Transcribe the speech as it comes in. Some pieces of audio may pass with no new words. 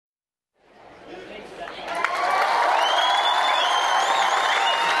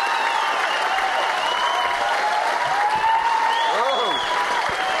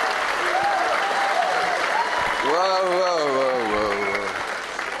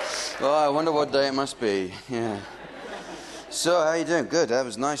Oh, I wonder what day it must be. Yeah. So, how you doing? Good. That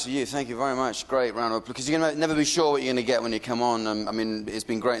was nice of you. Thank you very much. Great round of applause. Because you're going to never be sure what you're going to get when you come on. I mean, it's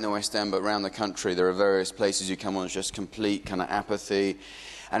been great in the West End, but around the country there are various places you come on. It's just complete kind of apathy.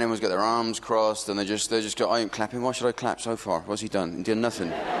 And everyone's got their arms crossed, and they just go, I ain't clapping. Why should I clap so far? What's he done? He did nothing.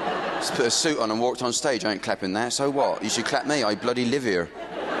 Just put a suit on and walked on stage. I ain't clapping that. So what? You should clap me. I bloody live here.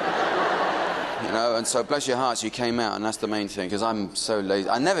 You know, and so bless your hearts, you came out, and that's the main thing, because I'm so lazy.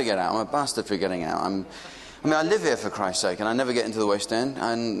 I never get out. I'm a bastard for getting out. I live here, for Christ's sake, and I never get into the West End.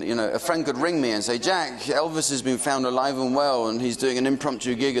 And, you know, a friend could ring me and say, Jack, Elvis has been found alive and well, and he's doing an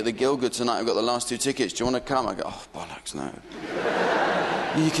impromptu gig at the Gielgud tonight. I've got the last 2 tickets. Do you want to come? I go, oh, bollocks, no.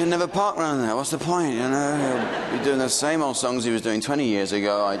 You can never park around there. What's the point, you know? He'll be doing the same old songs he was doing 20 years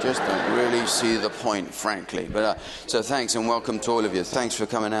ago. I just don't really see the point, frankly. But so thanks and welcome to all of you. Thanks for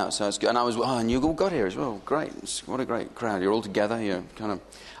coming out. So it's good. And and you all got here as well. Great. What a great crowd. You're all together. You're kind of...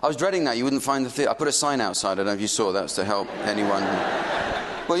 I was dreading that. You wouldn't find the theatre. I put a sign outside. I don't know if you saw that. That's to help anyone.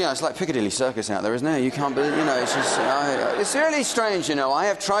 Well, yeah, it's like Piccadilly Circus out there, isn't it? You can't believe, you know, it's just... it's really strange, you know. I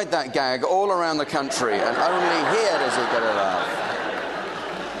have tried that gag all around the country, and only here does it get a laugh.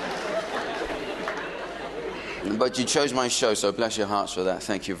 But you chose my show, so bless your hearts for that.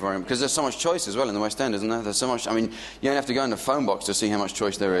 Thank you very much. Because there's so much choice as well in the West End, isn't there? There's so much... I mean, you don't have to go in the phone box to see how much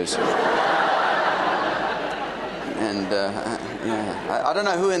choice there is. And, yeah... I don't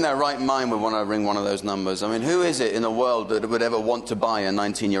know who in their right mind would want to ring one of those numbers. I mean, who is it in the world that would ever want to buy a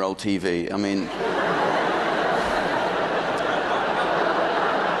 19-year-old TV? I mean...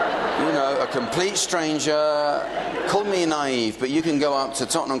 You know, a complete stranger... Call me naive, but you can go up to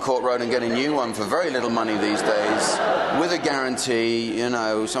Tottenham Court Road and get a new one for very little money these days, with a guarantee. You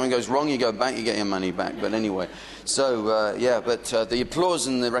know, something goes wrong, you go back, you get your money back. But anyway, so, the applause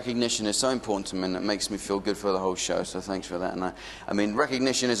and the recognition is so important to me, and it makes me feel good for the whole show, so thanks for that. And I mean,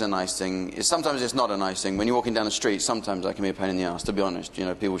 recognition is a nice thing. Sometimes it's not a nice thing. When you're walking down the street, sometimes that can be a pain in the arse, to be honest. You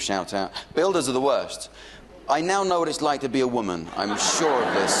know, people shout out. Builders are the worst. I now know what it's like to be a woman. I'm sure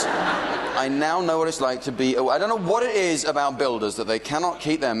of this. I now know what it's like to be... I don't know what it is about builders that they cannot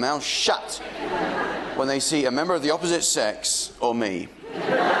keep their mouths shut when they see a member of the opposite sex or me.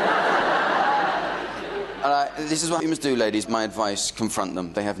 This is what you must do, ladies. My advice, confront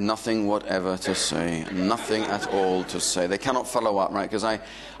them. They have nothing whatever to say. Nothing at all to say. They cannot follow up, right? Because I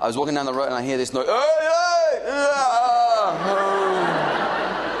was walking down the road and I hear this noise.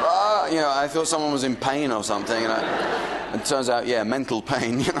 You know, I thought someone was in pain or something, and it turns out, yeah, mental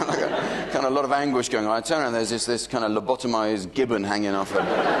pain, you know, like a lot of anguish going on. I turn around, there's this kind of lobotomized gibbon hanging off a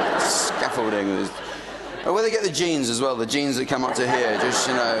scaffolding. Where they get the jeans as well, the jeans that come up to here, just,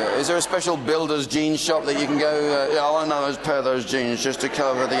 you know, is there a special builder's jeans shop that you can go, I want another pair of those jeans just to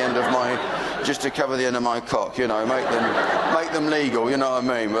cover the end of my cock, you know, make them legal, you know what I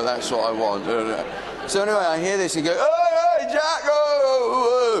mean, but that's what I want. So anyway, I hear this and go, hey, Jack, oh.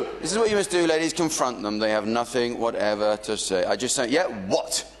 This is what you must do, ladies, confront them. They have nothing whatever to say. I just say, yeah,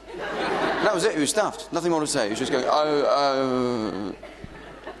 what? And that was it, he was stuffed. Nothing more to say. He was just going,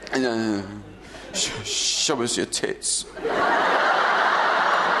 show us your tits.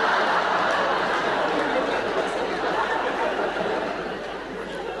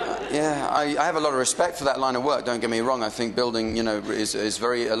 Yeah, I have a lot of respect for that line of work, don't get me wrong. I think building, you know, is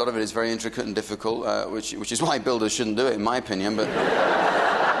very, a lot of it is very intricate and difficult, which is why builders shouldn't do it, in my opinion, but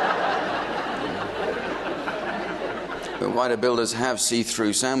why do builders have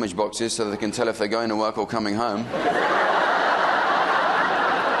see-through sandwich boxes so they can tell if they're going to work or coming home?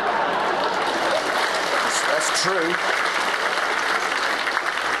 That's true.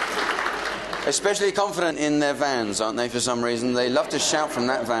 Especially confident in their vans, aren't they, for some reason? They love to shout from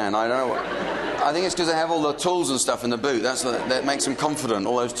that van. I don't know. I think it's because they have all the tools and stuff in the boot. That makes them confident.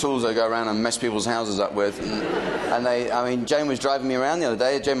 All those tools they go around and mess people's houses up with. And Jane was driving me around the other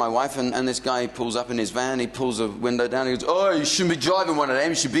day, Jane, my wife, and this guy pulls up in his van. He pulls the window down. He goes, oh, you shouldn't be driving one of them.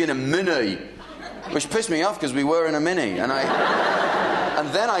 You should be in a Mini. Which pissed me off because we were in a Mini. And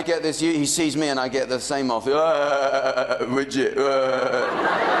then I get this, he sees me and I get the same off. Would you?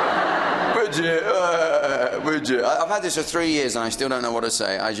 I've had this for 3 years and I still don't know what to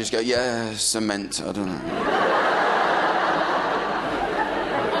say. I just go, yeah, cement. I don't know.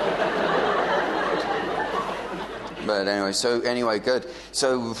 But anyway, good.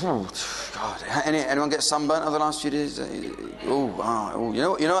 So, God, anyone get sunburnt over the last few days? You know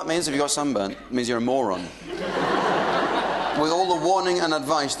what it means if you got sunburnt? It means you're a moron. With all the warning and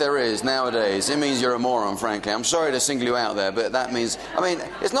advice there is nowadays, it means you're a moron, frankly. I'm sorry to single you out there, but that means... I mean,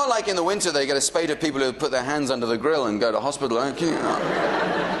 it's not like in the winter they get a spate of people who put their hands under the grill and go to hospital.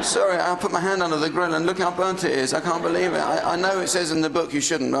 Sorry, I put my hand under the grill and look how burnt it is. I can't believe it. I know it says in the book you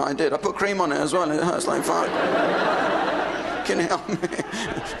shouldn't, but I did. I put cream on it as well. It hurts like fuck. Can you help me?